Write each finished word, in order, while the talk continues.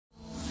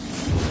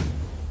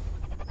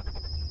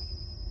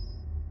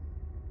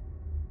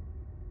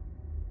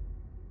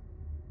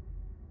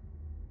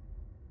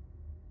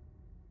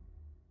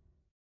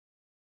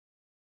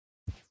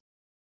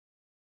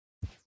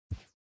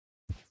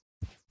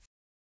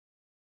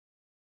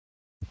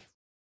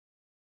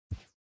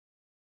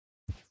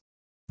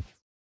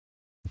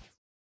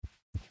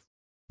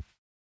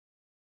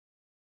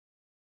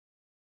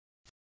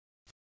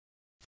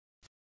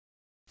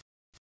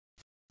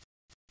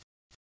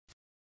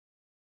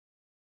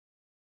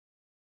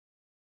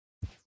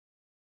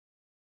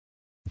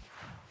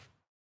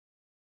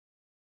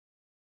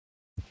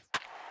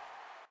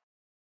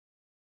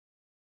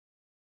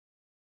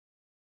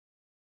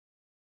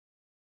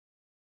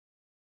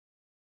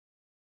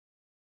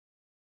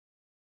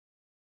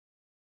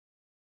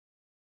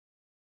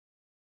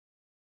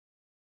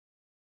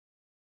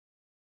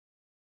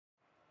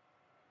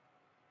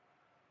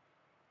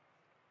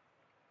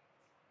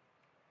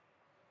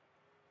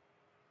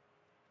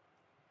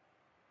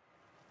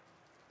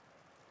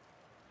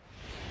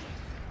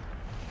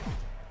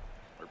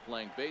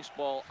playing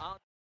baseball out.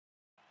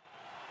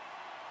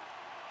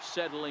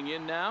 Settling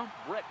in now,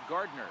 Brett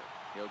Gardner.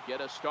 He'll get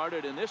us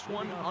started in this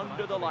one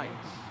under the lights.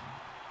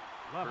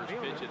 First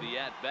pitch of the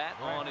at-bat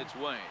on its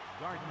way.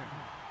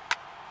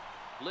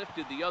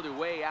 Lifted the other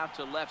way out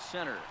to left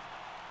center.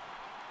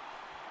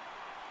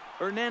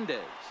 Hernandez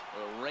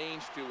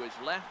arranged to his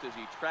left as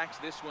he tracks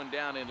this one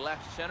down in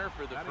left center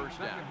for the first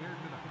down.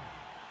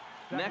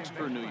 Next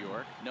for New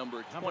York,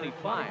 number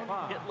 25,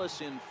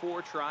 hitless in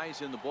 4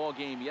 tries in the ball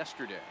game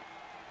yesterday.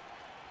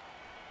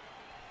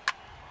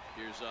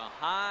 Here's a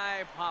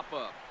high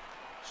pop-up.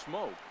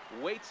 Smoke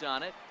waits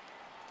on it.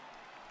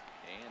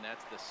 And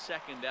that's the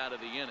second out of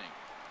the inning.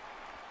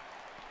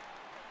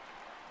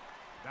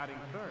 Batting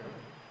third,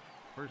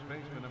 first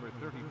baseman number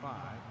 35.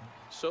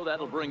 So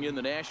that'll bring in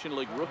the National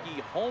League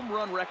rookie home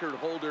run record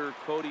holder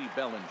Cody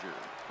Bellinger.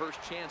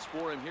 First chance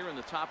for him here in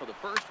the top of the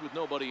first with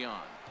nobody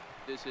on.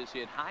 This is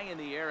hit high in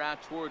the air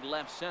out toward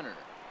left center.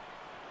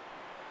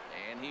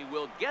 And he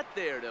will get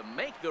there to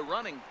make the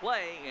running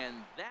play, and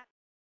that.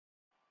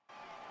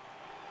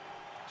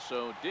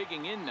 So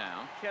digging in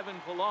now, Kevin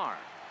Pillar.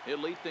 He'll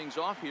lead things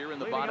off here in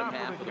the bottom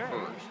half of the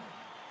first.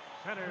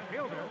 Center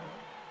fielder,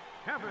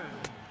 Kevin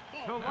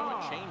Pillar. Now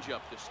a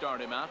changeup to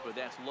start him out, but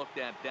that's looked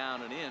at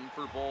down and in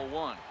for ball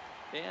 1.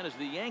 And as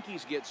the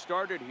Yankees get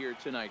started here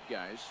tonight,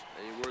 guys,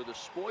 they were the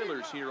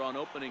spoilers here on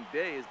opening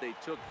day as they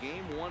took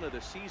game 1 of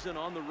the season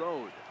on the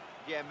road.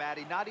 Yeah,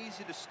 Matty, not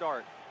easy to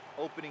start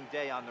opening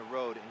day on the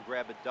road and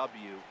grab a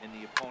W in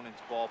the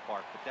opponent's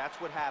ballpark, but that's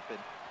what happened,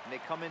 and they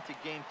come into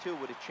game 2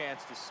 with a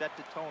chance to set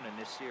the tone in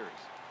this series.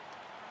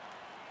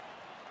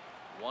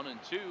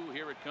 1-2,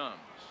 here it comes.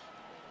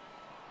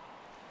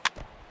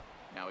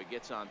 Now he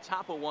gets on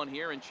top of one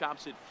here and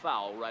chops it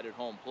foul right at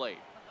home plate.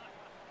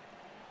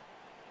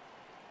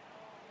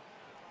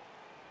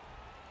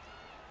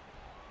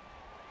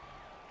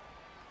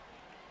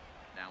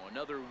 Now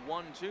another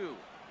 1-2.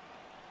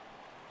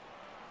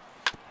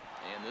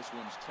 And this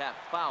one's tapped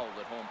foul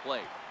at home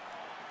plate.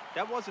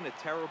 That wasn't a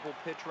terrible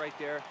pitch right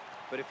there,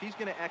 but if he's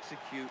going to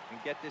execute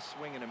and get this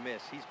swing and a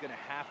miss, he's going to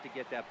have to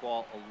get that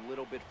ball a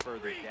little bit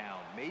further down,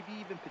 maybe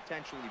even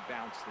potentially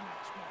bounce the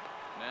next one.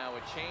 Now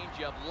a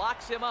changeup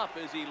locks him up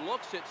as he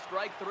looks at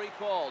strike 3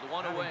 called.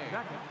 One away.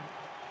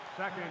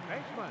 Second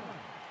baseman.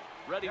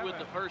 Ready with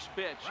the first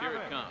pitch. Here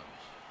it comes.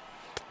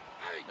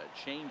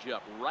 A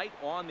changeup right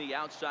on the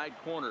outside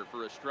corner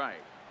for a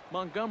strike.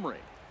 Montgomery,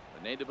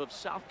 a native of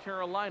South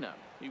Carolina.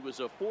 He was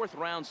a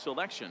 4th-round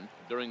selection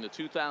during the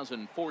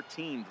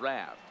 2014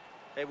 draft.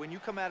 Hey, when you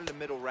come out of the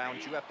middle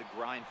rounds, you have to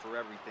grind for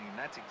everything, and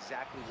that's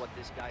exactly what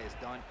this guy has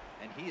done,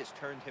 and he has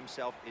turned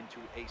himself into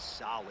a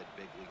solid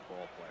big league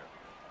ball player.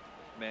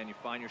 Man, you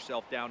find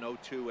yourself down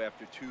 0-2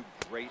 after 2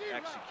 great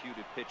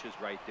executed pitches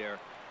right there.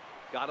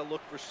 Got to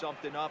look for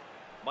something up.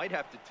 Might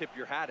have to tip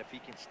your hat if he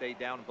can stay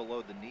down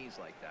below the knees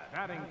like that.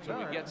 So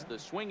he gets the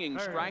swinging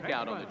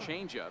strikeout on the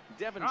changeup.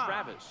 Devin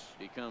Travis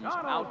becomes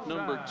out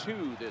number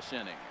 2 this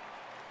inning.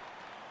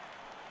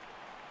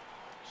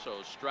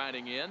 So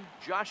striding in,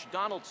 Josh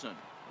Donaldson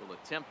will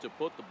attempt to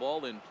put the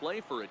ball in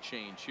play for a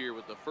change here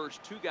with the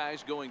first 2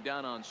 guys going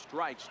down on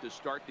strikes to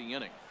start the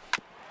inning.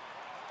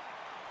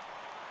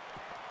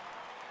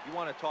 You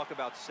want to talk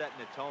about setting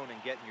the tone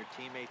and getting your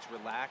teammates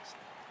relaxed?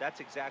 That's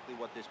exactly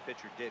what this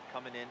pitcher did,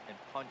 coming in and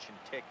punching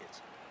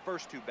tickets.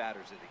 First 2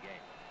 batters of the game.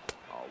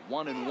 A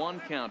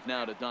 1-1 count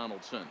now to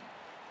Donaldson.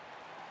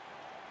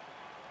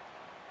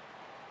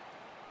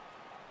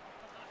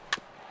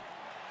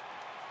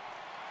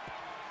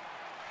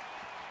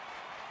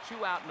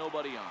 Two out,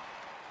 nobody on.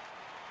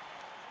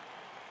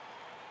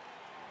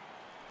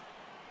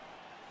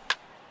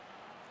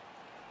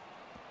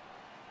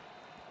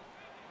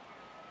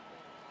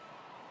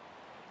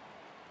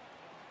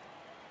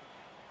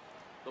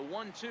 The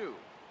 1-2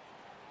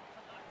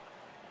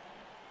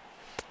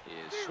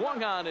 is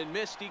swung on and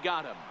missed. He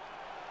got him.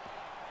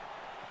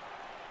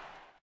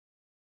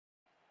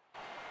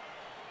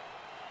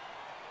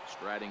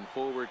 Striding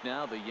forward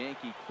now, the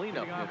Yankee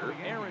cleanup hitter,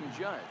 Aaron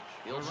Judge.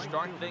 He'll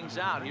start things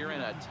out here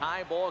in a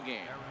tie ball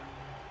game.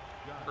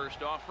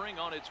 First offering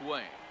on its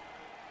way.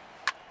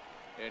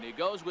 And he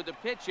goes with the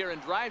pitch here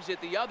and drives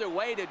it the other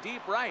way to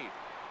deep right.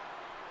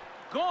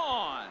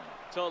 Gone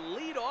to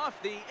lead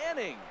off the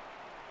inning.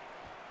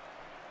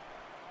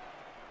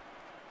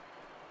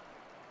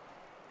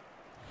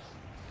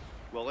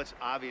 Well, it's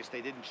obvious they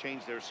didn't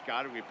change their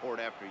scouting report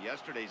after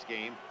yesterday's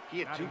game. He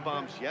had 2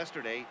 bombs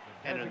yesterday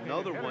and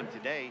another one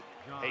today.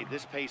 Hey,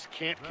 this pace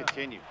can't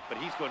continue, but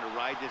he's going to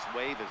ride this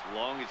wave as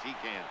long as he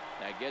can.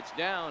 That gets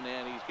down,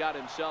 and he's got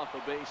himself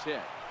a base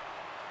hit.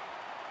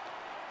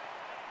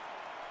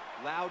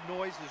 Loud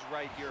noises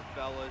right here,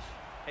 fellas.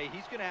 Hey,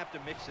 he's going to have to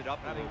mix it up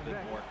a little bit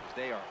more because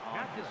they are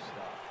on his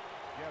stuff.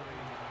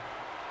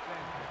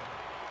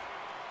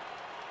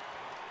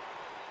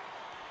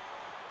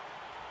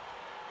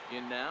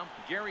 In now,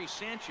 Gary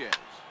Sanchez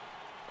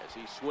as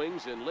he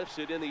swings and lifts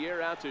it in the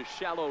air out to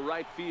shallow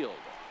right field.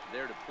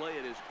 There to play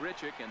it is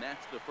Grichuk, and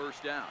that's the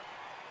first out.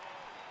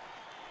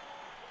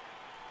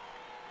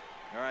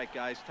 All right,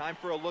 guys, time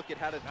for a look at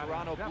how the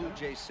Toronto Blue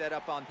Jays set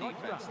up on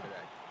defense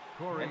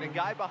today. And the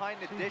guy behind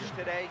the dish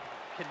today,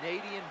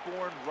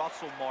 Canadian-born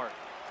Russell Martin.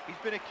 He's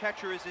been a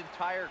catcher his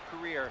entire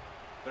career,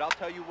 but I'll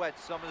tell you what,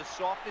 some of the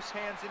softest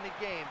hands in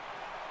the game.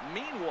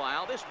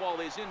 Meanwhile, this ball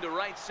is into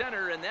right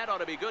center, and that ought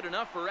to be good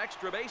enough for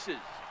extra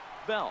bases.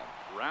 Bell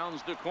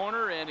rounds the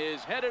corner and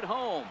is headed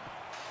home.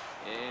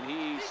 And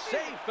he's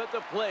safe at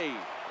the plate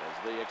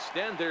as they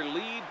extend their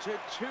lead to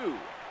 2.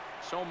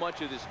 So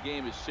much of this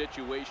game is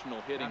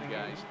situational hitting,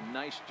 guys.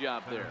 Nice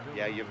job there.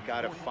 Yeah, you've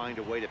got to find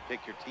a way to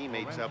pick your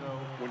teammates up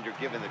when you're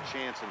given the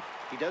chance. And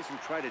he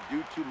doesn't try to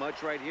do too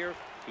much right here.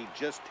 He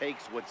just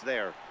takes what's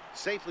there.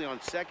 Safely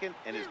on second,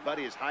 and his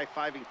buddy is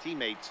high-fiving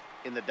teammates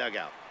in the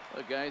dugout.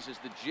 Look, guys, as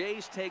the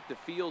Jays take the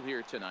field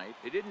here tonight,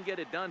 they didn't get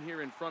it done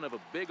here in front of a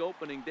big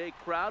opening day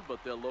crowd,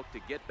 but they'll look to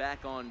get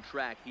back on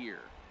track here.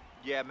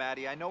 Yeah,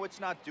 Matty, I know it's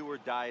not do or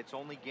die. It's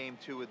only game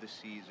 2 of the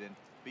season,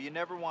 but you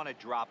never want to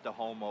drop the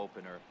home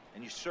opener,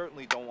 and you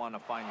certainly don't want to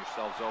find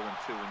yourselves 0-2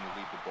 when you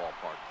leave the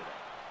ballpark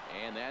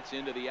today. And that's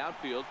into the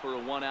outfield for a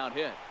 1-out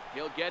hit.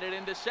 He'll get it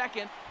into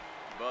second,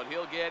 but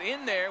he'll get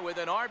in there with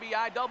an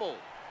RBI double.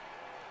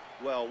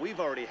 Well, we've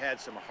already had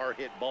some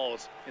hard-hit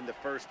balls in the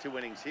first 2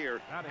 innings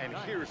here, and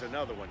here's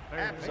another one.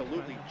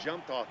 Absolutely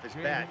jumped off his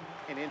bat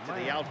and into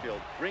the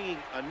outfield, bringing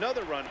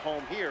another run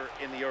home here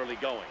in the early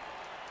going.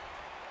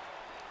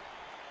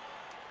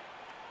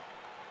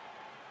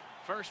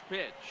 First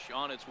pitch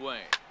on its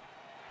way.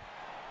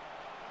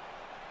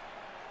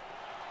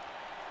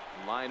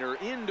 Liner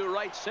into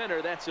right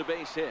center. That's a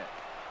base hit.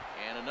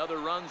 And another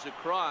runs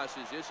across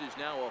as this is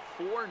now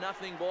a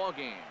 4-0 ball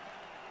game.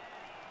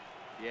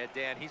 Yeah,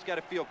 Dan, he's got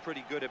to feel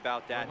pretty good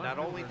about that. Not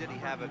only did he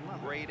have a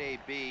great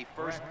AB,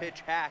 first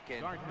pitch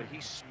hacking, but he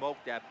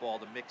smoked that ball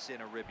to mix in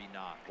a ribby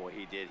knock. Boy,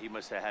 he did. He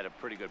must have had a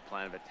pretty good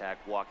plan of attack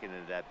walking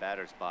into that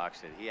batter's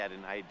box, and he had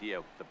an idea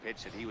of the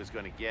pitch that he was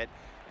going to get.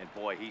 And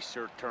boy, he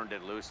sure turned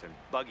it loose and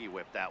buggy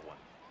whipped that one.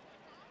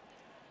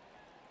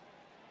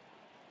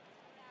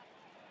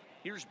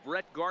 Here's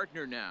Brett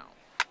Gardner now,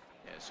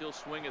 as he'll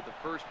swing at the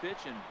first pitch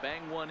and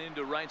bang one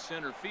into right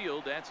center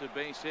field. That's a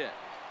base hit.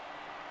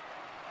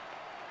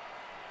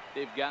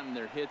 They've gotten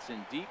their hits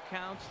in deep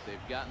counts. They've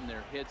gotten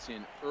their hits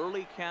in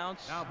early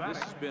counts. This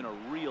has been a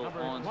real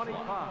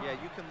onslaught. Yeah,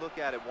 you can look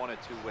at it one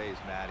of 2 ways,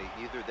 Matty.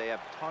 Either they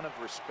have a ton of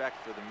respect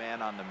for the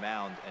man on the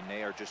mound and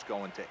they are just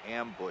going to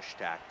ambush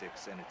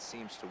tactics and it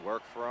seems to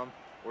work for them,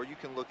 or you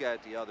can look at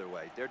it the other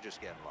way. They're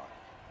just getting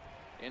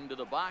lucky. Into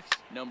the box,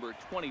 number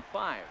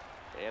 25.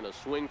 And a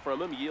swing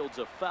from him yields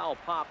a foul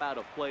pop out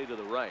of play to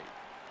the right.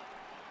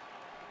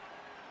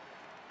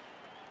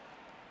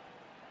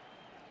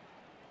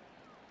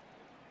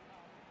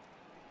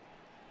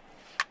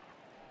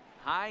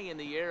 High in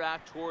the air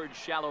out towards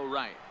shallow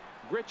right.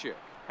 Grichuk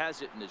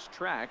has it in his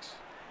tracks.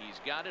 He's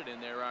got it,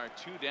 and there are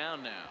 2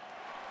 down now.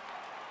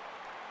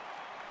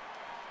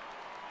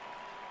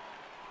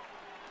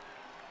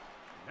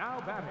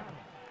 Now batting,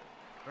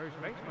 first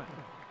baseman,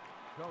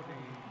 Cody.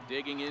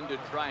 Digging in to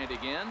try it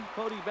again,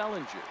 Cody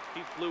Bellinger.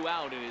 He flew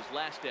out in his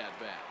last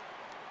at-bat.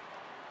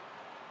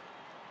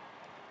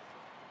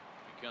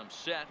 Becomes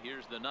set.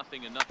 Here's the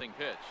 0-0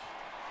 pitch.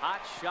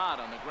 Hot shot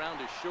on the ground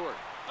to short.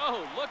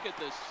 Oh, look at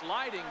the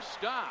sliding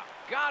stop.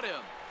 Got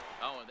him.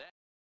 Oh, and that.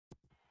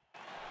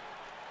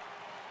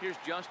 Here's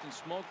Justin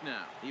Smoke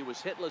now. He was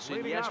hitless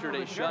in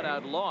yesterday's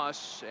shutout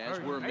loss, as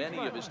were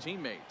many of his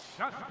teammates.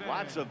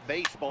 Lots of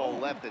baseball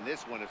left in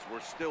this one as we're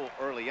still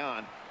early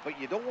on, but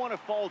you don't want to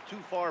fall too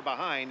far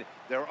behind.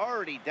 They're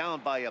already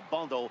down by a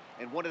bundle,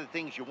 and one of the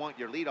things you want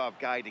your leadoff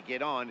guy to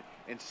get on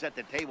and set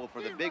the table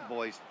for the big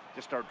boys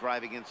to start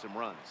driving in some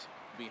runs.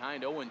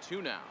 Behind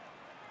 0-2 now.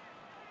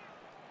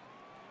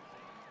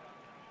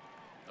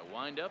 The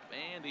windup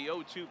and the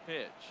 0-2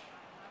 pitch.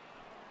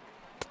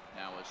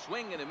 Now a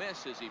swing and a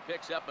miss as he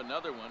picks up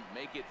another one.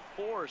 Make it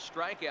 4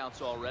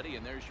 strikeouts already,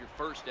 and there's your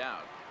first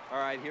out. All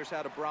right, here's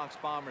how the Bronx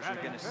Bombers are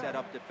going to set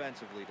up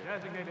defensively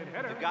today.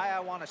 The guy I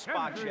want to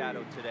spot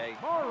shadow today is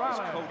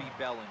Cody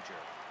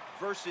Bellinger.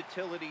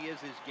 Versatility is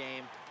his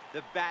game.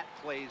 The bat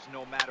plays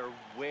no matter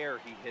where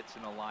he hits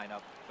in a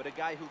lineup, but a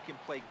guy who can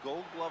play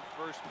Gold Glove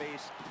first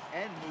base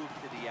and move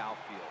to the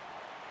outfield.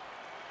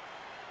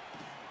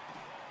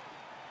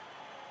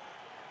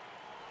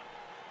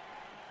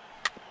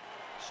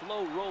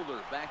 Slow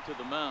roller back to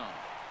the mound.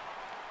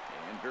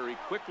 And very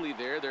quickly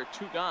there, they're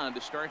 2 gone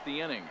to start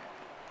the inning.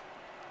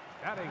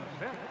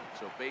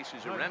 So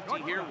bases are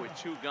empty here with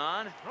 2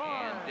 gone.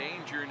 And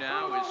danger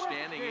now is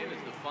standing in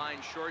as the fine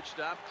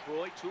shortstop,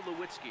 Troy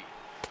Tulowitzki.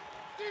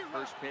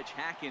 First pitch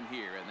hack in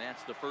here, and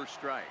that's the first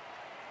strike.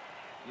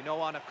 You know,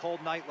 on a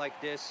cold night like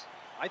this,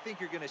 I think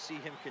you're going to see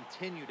him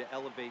continue to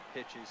elevate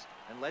pitches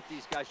and let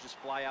these guys just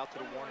fly out to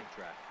the warning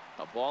track.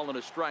 A ball and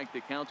a strike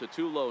to count to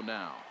Tulo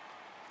now.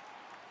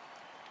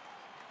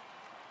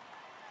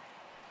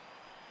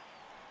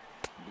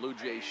 Blue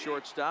Jays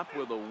shortstop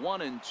with a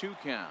 1-2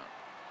 count.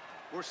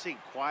 We're seeing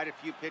quite a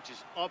few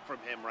pitches up from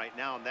him right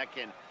now, and that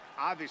can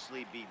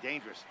obviously be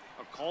dangerous.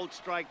 A cold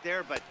strike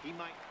there, but he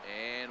might.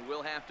 And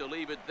we'll have to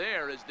leave it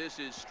there as this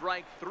is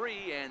strike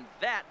 3, and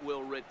that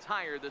will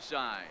retire the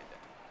side.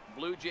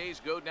 Blue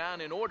Jays go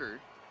down in order.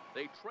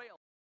 They trail.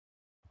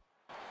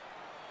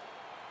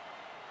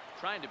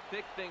 Trying to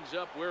pick things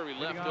up where we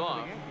left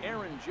off,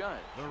 Aaron Judge,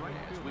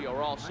 as we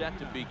are all set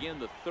to begin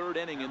the 3rd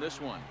inning in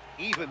this one.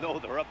 Even though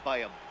they're up by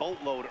a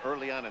boatload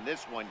early on in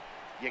this one,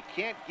 you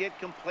can't get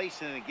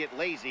complacent and get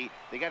lazy.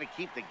 They got to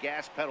keep the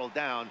gas pedal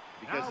down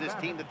because this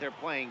team that they're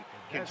playing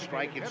can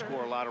strike and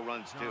score a lot of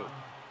runs too.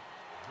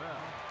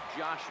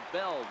 Josh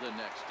Bell the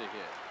next to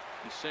hit.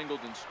 He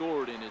singled and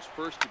scored in his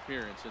first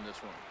appearance in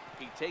this one.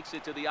 He takes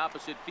it to the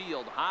opposite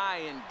field, high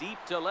and deep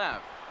to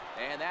left,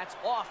 and that's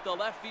off the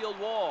left field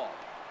wall.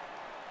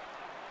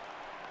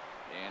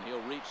 And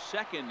he'll reach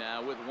second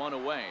now with 1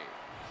 away.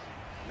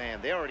 Man,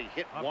 they already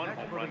hit 1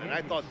 home run, and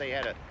I thought they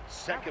had a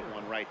second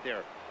one right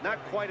there. Not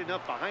quite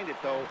enough behind it,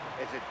 though,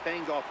 as it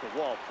banged off the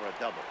wall for a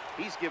double.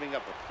 He's giving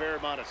up a fair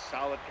amount of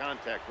solid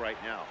contact right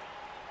now.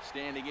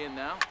 Standing in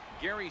now,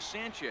 Gary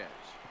Sanchez.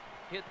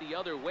 Hit the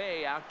other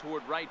way out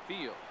toward right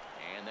field.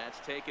 And that's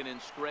taken in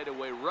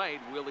straightaway right.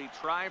 Will he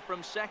try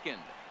from second?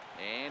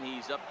 And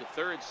he's up to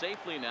third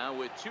safely now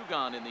with 2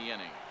 gone in the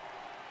inning.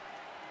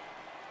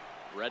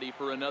 Ready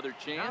for another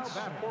chance?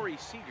 Corey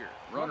Seager,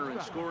 runner in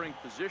scoring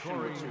position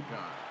with 2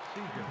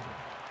 gone.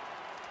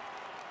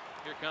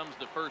 Here comes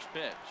the first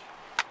pitch.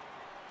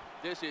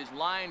 This is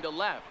line to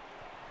left.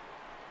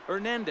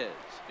 Hernandez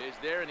is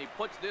there, and he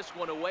puts this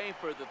one away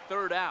for the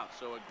 3rd out.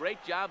 So a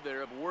great job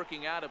there of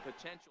working out a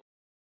potential.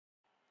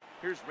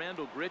 Here's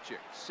Randall Grichuk,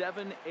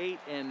 7, 8,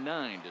 and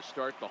 9 to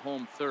start the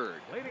home 3rd.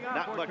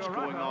 Not much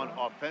going on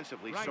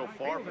offensively so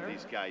far for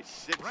these guys.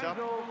 6 up,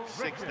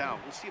 6 down.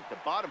 We'll see if the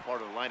bottom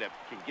part of the lineup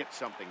can get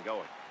something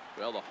going.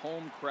 Well, the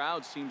home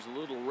crowd seems a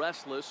little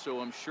restless, so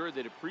I'm sure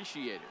they'd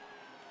appreciate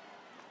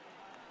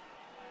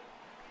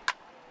it.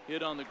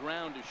 Hit on the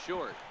ground to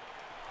short.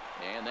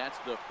 And that's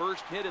the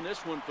first hit in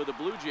this one for the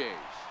Blue Jays.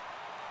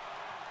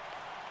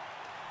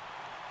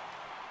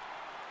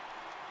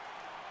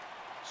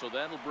 So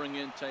that'll bring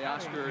in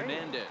Teoscar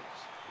Hernandez.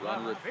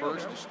 Runner at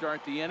first to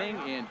start the inning.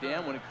 And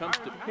Dan, when it comes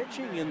to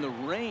pitching in the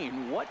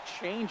rain, what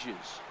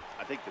changes?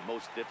 I think the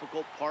most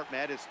difficult part,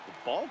 Matt, is the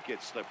ball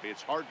gets slippy.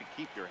 It's hard to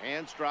keep your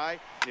hands dry.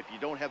 And if you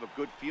don't have a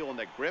good feel in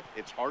that grip,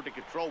 it's hard to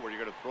control where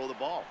you're going to throw the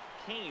ball.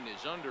 Kane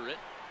is under it.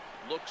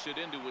 Looks it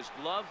into his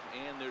glove,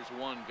 and there's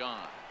 1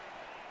 gone.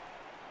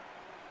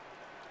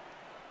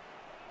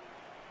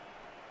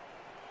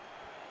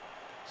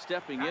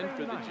 Stepping in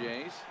for the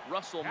Jays,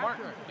 Russell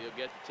Martin. He'll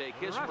get to take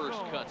his first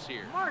cuts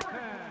here.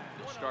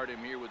 They'll start him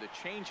here with a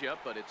changeup,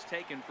 but it's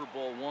taken for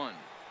ball 1.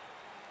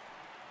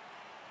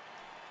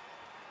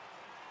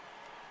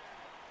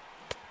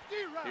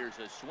 Here's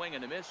a swing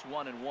and a miss, 1-1.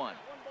 1 ball, 1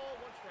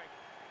 strike.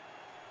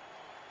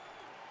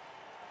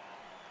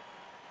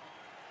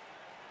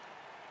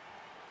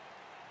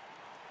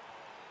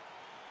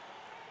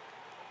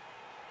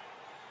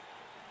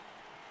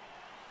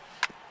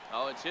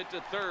 Oh, it's hit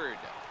to third.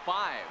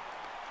 5,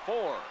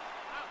 4,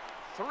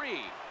 3.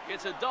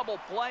 It's a double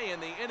play,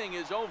 and the inning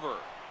is over.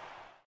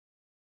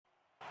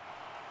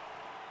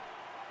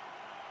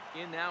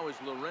 In now is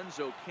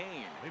Lorenzo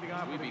Cain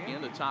as we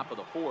begin the top of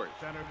the 4th.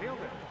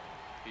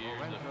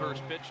 Here's the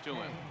first pitch to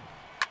him.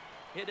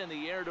 Hit in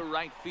the air to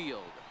right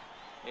field.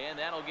 And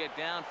that'll get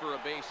down for a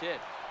base hit.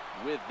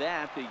 With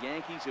that, the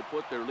Yankees have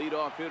put their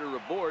leadoff hitter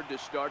aboard to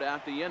start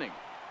out the inning.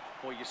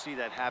 Well, you see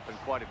that happen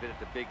quite a bit at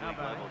the big league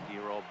level,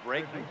 D-Roll.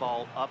 Breaking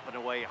ball up and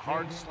away,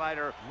 hard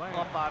slider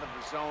up out of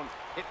the zone,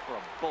 hit for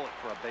a bullet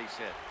for a base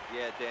hit.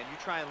 Yeah, Dan, you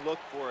try and look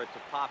for it to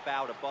pop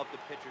out above the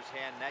pitcher's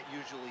hand. That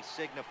usually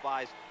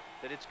signifies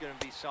that it's going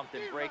to be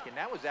something breaking.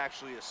 That was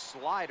actually a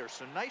slider,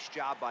 so nice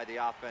job by the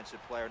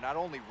offensive player, not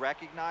only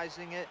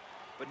recognizing it,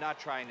 but not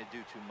trying to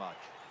do too much.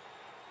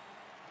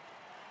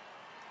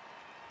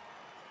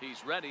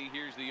 He's ready.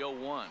 Here's the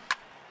 0-1.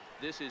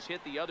 This is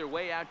hit the other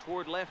way out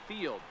toward left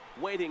field.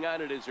 Waiting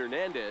on it is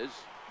Hernandez.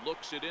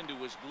 Looks it into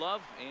his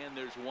glove, and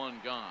there's 1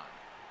 gone.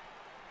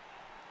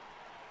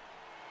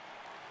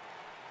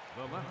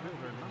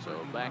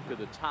 So back to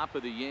the top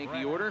of the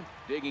Yankee order.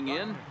 Digging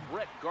in,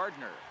 Brett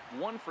Gardner.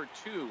 1 for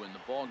 2 in the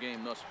ball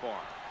game thus far.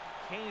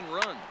 Kane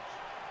runs.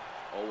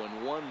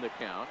 0-1 the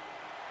count.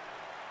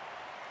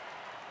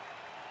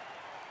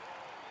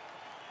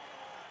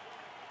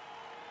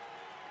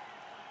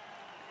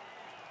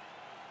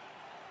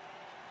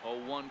 Oh,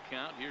 1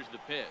 count. Here's the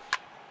pitch.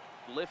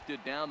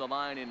 Lifted down the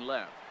line in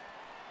left.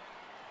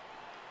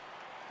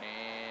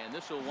 And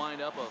this will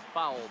wind up a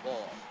foul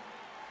ball.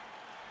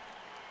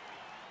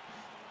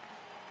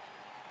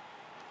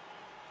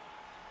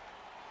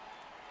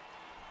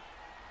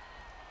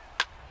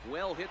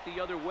 Well hit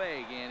the other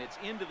way, and it's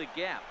into the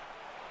gap.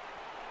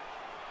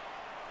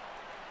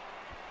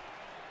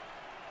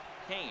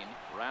 Kane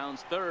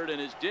rounds third and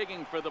is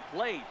digging for the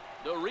plate.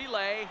 The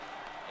relay.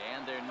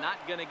 And they're not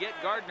going to get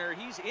Gardner.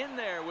 He's in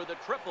there with a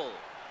triple.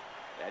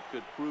 That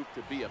could prove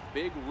to be a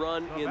big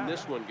run in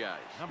this one, guys.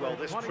 Well,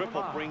 this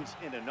triple brings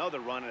in another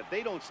run, and if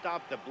they don't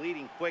stop the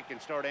bleeding quick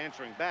and start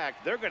answering back,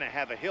 they're going to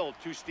have a hill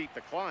too steep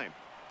to climb.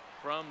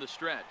 From the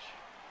stretch.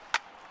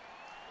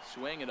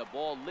 Swing and a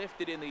ball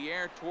lifted in the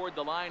air toward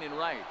the line and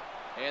right.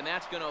 And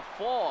that's going to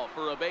fall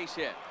for a base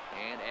hit.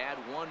 And add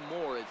one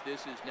more as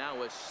this is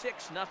now a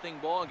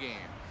 6-0 ball game.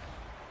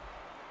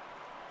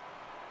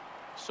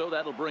 So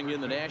that'll bring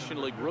in the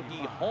National League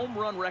rookie home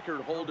run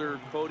record holder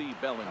Cody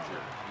Bellinger.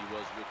 He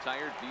was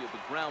retired via the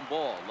ground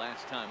ball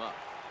last time up.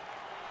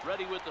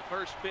 Ready with the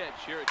first pitch.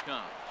 Here it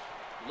comes.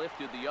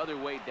 Lifted the other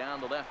way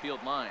down the left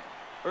field line.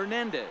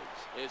 Hernandez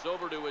is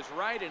over to his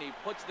right, and he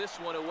puts this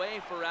one away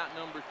for out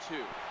number 2.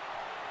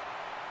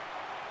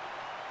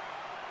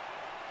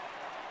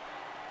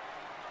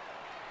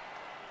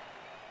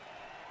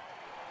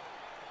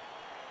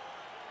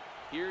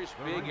 Here's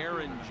big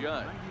Aaron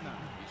Judge.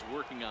 He's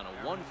working on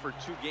a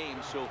 1-for-2 game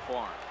so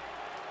far.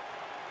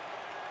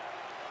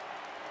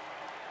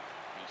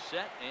 He's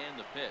set and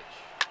the pitch.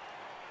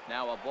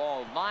 Now a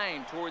ball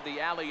lined toward the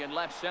alley in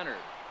left center.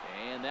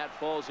 And that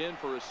falls in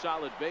for a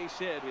solid base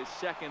hit, his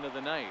second of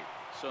the night.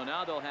 So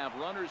now they'll have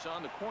runners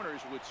on the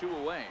corners with 2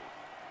 away.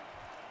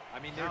 I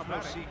mean, there's no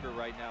secret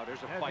right now.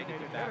 There's a fight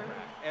in the background.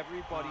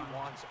 Everybody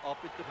wants up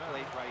at the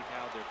plate right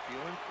now. They're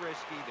feeling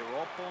frisky. They're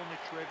all pulling the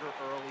trigger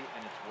early,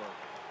 and it's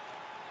working.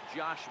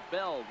 Josh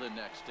Bell the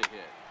next to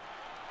hit.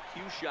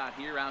 Cue shot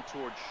here out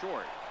towards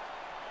short.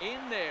 In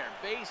there,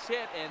 base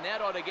hit, and that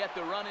ought to get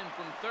the run in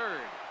from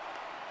third.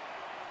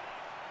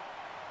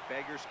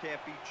 Beggars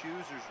can't be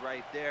choosers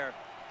right there.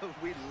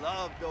 We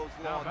love those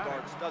long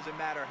darts. Doesn't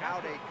matter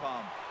how they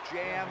come.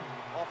 Jam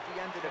off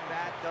the end of the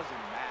bat, doesn't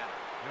matter.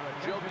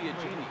 Joe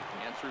Biagini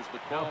answers the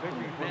call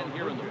from the pen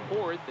here in the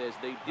fourth as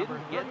they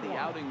didn't get the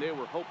outing they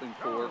were hoping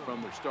for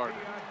from their starter.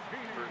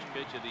 First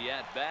pitch of the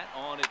at-bat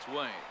on its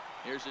way.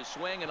 Here's a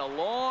swing and a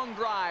long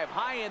drive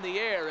high in the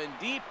air and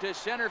deep to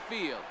center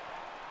field.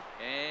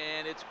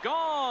 And it's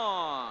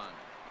gone.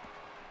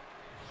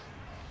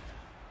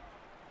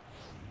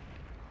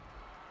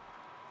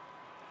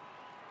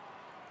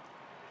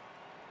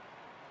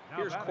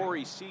 Here's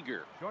Corey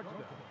Seager.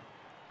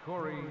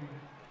 Corey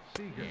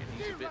Seager. And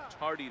he's a bit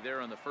tardy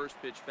there on the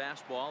first pitch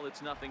fastball.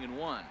 It's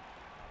 0-1.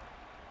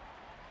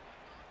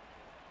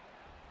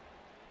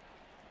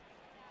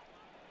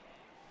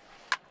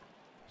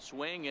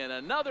 Swing and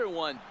another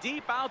one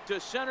deep out to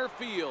center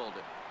field.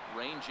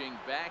 Ranging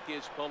back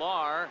is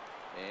Pilar,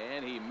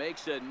 and he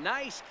makes a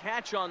nice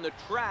catch on the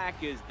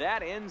track as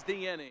that ends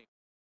the inning.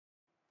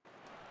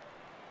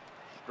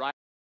 Strike.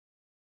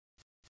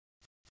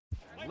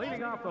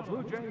 Leading off the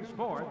Blue Jays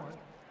fourth,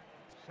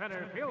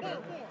 center fielder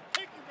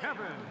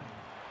Kevin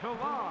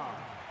Pilar.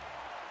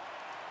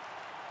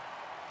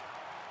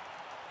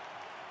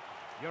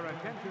 Your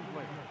attention,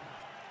 please.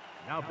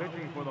 Now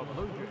pitching for the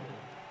Blue Jays.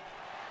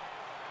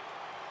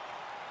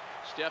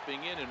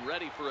 Stepping in and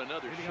ready for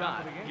another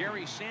shot,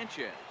 Gary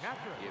Sanchez.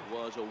 It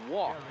was a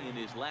walk in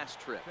his last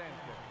trip.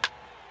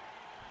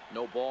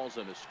 No balls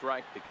and a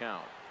strike to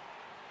count.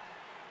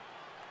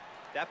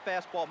 That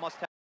fastball must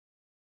have.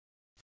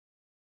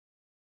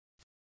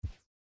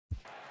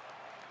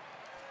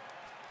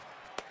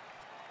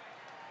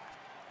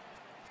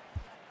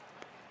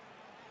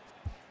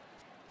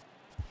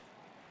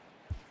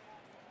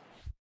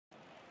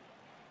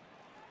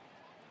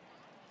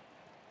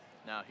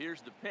 Now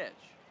here's the pitch.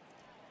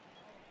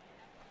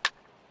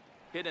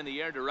 Hit in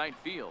the air to right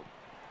field.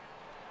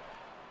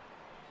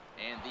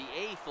 And the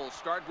eighth will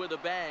start with a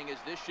bang as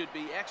this should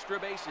be extra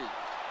bases.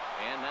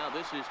 And now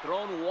this is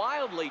thrown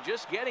wildly,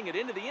 just getting it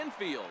into the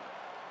infield.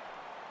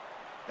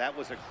 That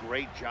was a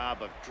great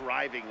job of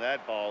driving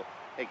that ball,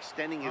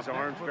 extending his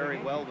arms very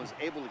well, was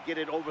able to get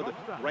it over the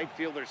right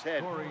fielder's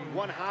head,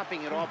 one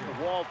hopping it off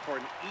the wall for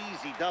an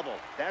easy double.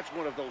 That's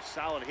one of those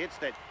solid hits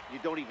that you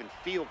don't even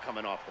feel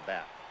coming off the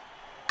bat.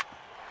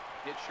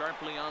 Hit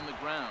sharply on the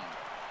ground.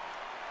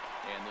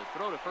 And the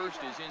throw to first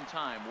is in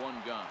time, one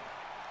gone.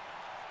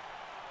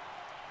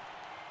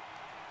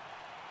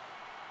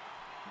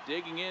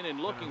 Digging in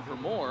and looking for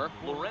more,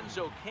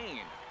 Lorenzo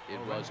Cain. It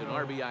was an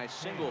RBI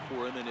single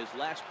for him in his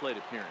last plate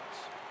appearance.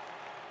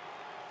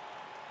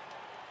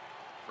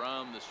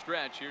 From the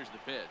stretch, here's the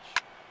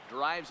pitch.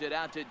 Drives it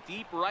out to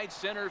deep right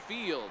center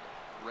field.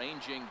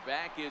 Ranging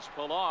back is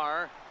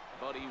Pilar,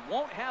 but he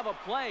won't have a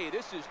play.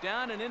 This is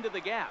down and into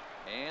the gap.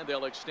 And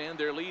they'll extend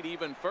their lead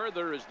even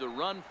further as the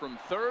run from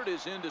third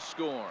is in to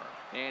score.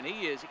 And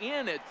he is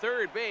in at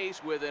third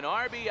base with an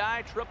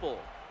RBI triple.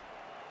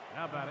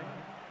 Now batting,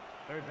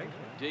 third baseman.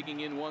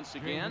 Digging in once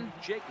again,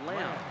 Jake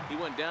Lamb. He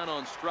went down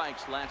on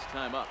strikes last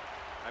time up.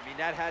 I mean,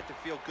 that had to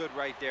feel good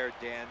right there,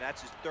 Dan.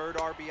 That's his third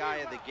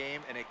RBI of the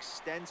game and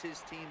extends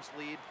his team's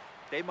lead.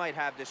 They might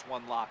have this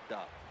one locked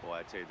up. Boy,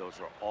 I tell you,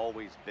 those are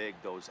always big,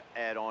 those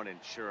add-on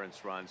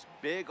insurance runs.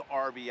 Big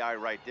RBI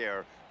right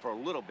there for a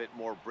little bit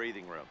more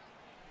breathing room.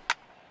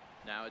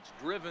 Now it's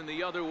driven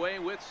the other way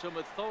with some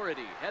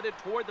authority, headed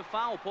toward the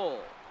foul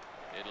pole.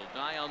 It'll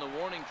die on the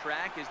warning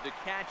track as the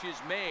catch is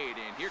made,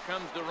 and here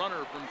comes the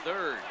runner from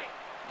third.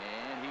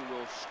 And he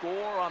will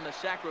score on the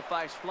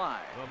sacrifice fly.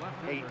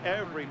 Hey,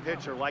 every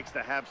pitcher likes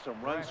to have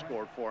some runs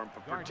scored for him,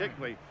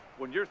 particularly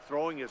when you're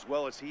throwing as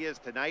well as he is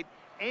tonight,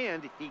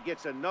 and he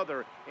gets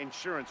another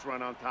insurance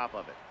run on top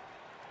of it.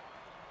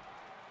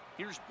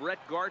 Here's Brett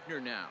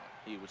Gardner now.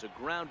 He was a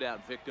ground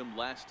out victim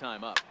last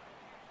time up.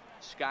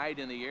 Skied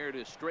in the air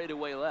to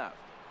straightaway left.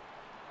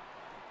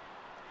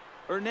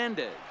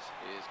 Hernandez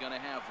is going to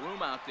have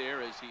room out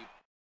there as he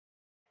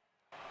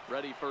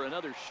ready for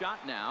another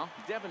shot now.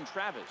 Devin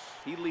Travis,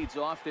 he leads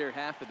off their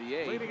half of the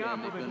eighth,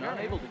 and they've been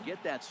unable to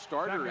get that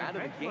starter out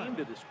of the game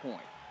to this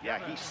point. Yeah,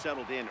 he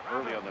settled in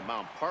early on the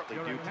mound, partly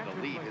due to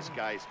the lead his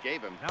guys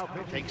gave him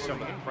to take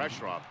some of the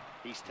pressure off.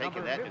 He's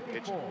taken that and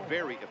pitched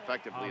very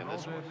effectively in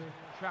this one.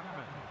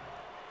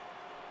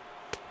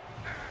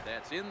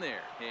 That's in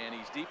there, and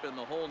he's deep in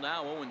the hole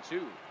now,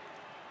 0-2.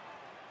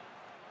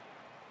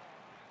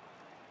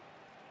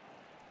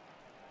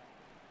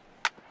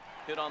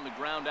 Hit on the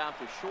ground out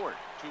to short.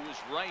 To his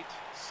right,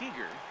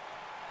 Seager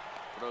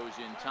throws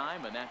in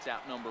time, and that's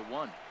out number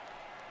 1.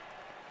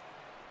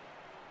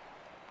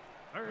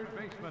 Third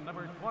baseman,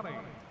 number 20,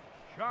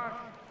 Josh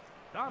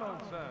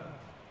Donaldson.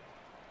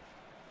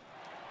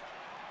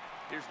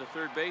 Here's the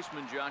third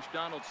baseman, Josh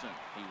Donaldson.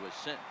 He was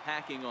sent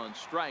packing on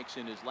strikes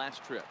in his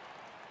last trip.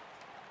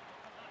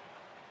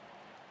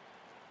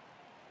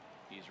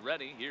 He's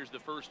ready. Here's the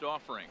first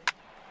offering.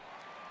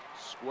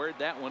 Squared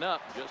that one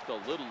up just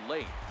a little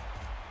late.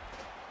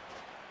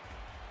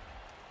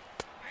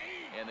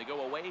 And they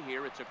go away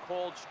here. It's a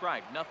called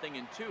strike,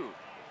 0-2.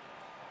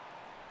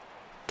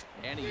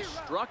 And he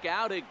struck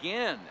out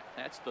again.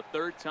 That's the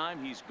third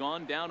time he's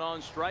gone down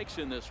on strikes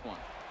in this one.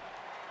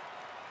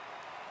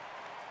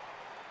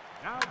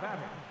 Now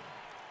batting,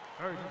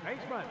 first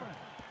baseman,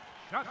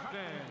 Justin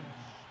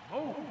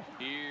Smoke.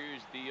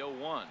 Here's the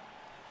 0-1.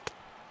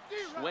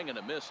 Swing and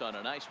a miss on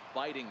a nice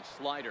biting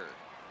slider.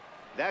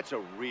 That's a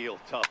real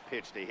tough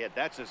pitch to hit.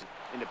 That's,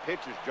 in the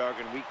pitcher's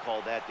jargon, we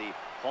call that the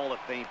Hall of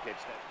Fame pitch.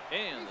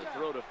 And the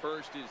throw to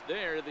first is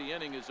there. The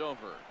inning is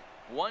over.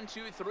 1,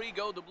 2, 3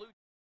 go the Blue.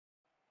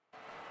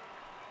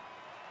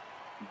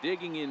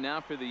 Digging in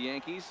now for the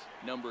Yankees,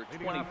 number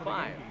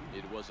 25.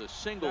 It was a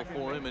single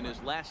for him in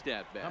his last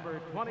at-bat. Number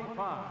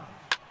 25.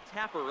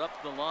 Tapper up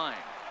the line.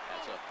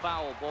 That's a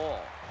foul ball.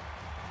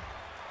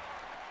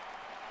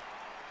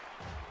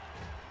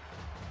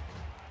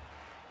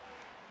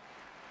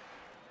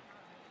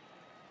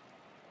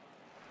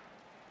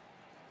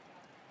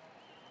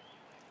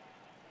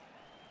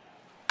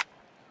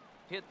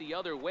 Hit the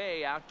other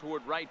way out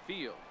toward right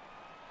field.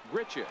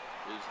 Grichuk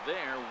is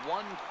there.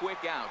 One quick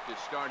out to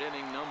start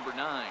inning number 9.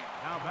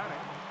 Now batting.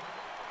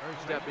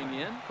 Stepping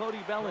in,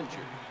 Cody Bellinger.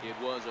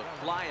 It was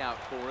a flyout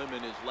for him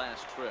in his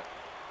last trip.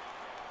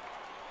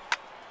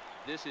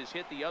 This is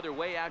hit the other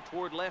way out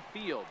toward left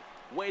field.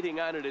 Waiting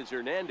on it is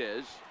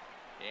Hernandez.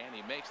 And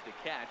he makes the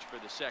catch for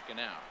the second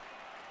out.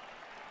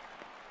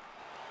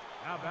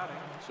 Now batting.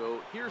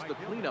 So here's the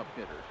cleanup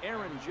hitter,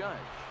 Aaron Judge.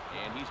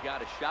 And he's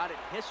got a shot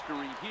at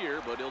history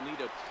here, but he'll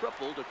need a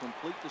triple to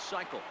complete the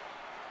cycle.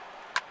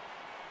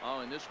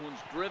 Oh, and this one's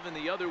driven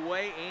the other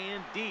way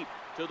and deep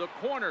to the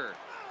corner.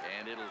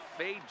 And it'll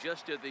fade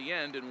just at the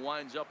end and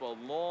winds up a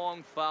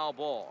long foul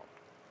ball.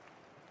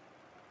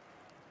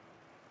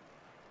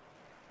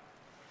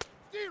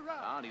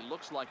 And he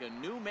looks like a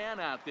new man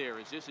out there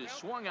as this is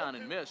swung on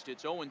and missed.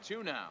 It's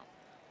 0-2 now.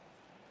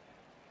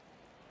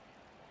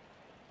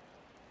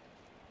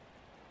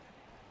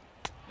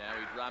 Now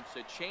he drops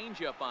a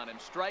changeup on him.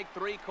 Strike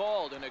 3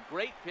 called, and a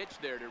great pitch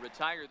there to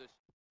retire this.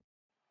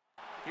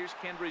 Here's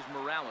Kendrys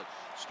Morales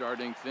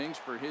starting things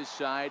for his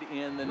side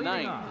in the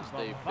 9th as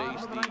they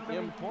face the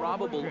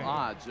improbable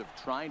odds of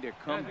trying to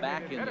come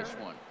back in this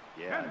one.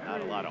 Yeah, not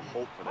a lot of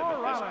hope for them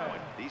at this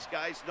point. These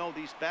guys know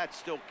these bats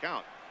still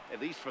count, at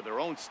least for their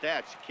own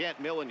stats. You can't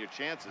mill in your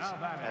chances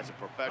as a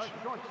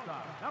professional.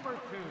 Number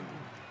 2,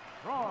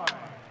 Troy.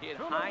 Hit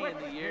high in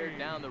the air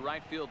down the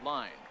right field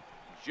line.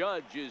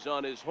 Judge is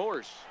on his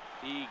horse.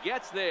 He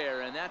gets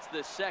there, and that's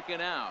the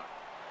second out.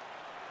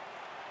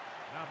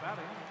 Now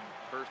batting.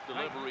 First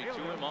delivery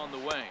to him on the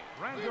way.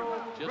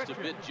 Just a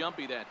bit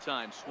jumpy that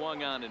time.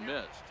 Swung on and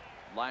missed.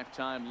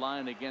 Lifetime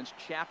line against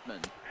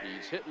Chapman.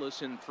 He's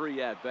hitless in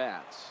 3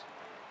 at-bats.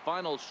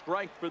 Final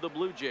strike for the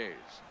Blue Jays.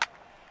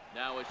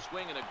 Now a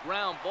swing and a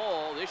ground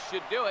ball. This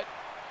should do it.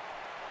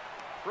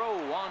 Throw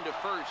on to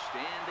first,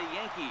 and the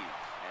Yankees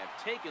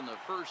have taken the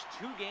first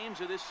 2 games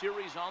of this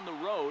series on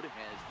the road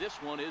as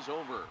this one is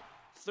over.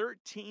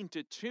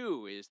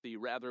 13-2 is the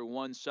rather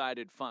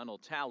one-sided final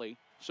tally.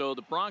 So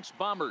the Bronx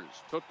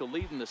Bombers took the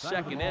lead in the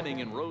second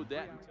inning and rode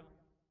that until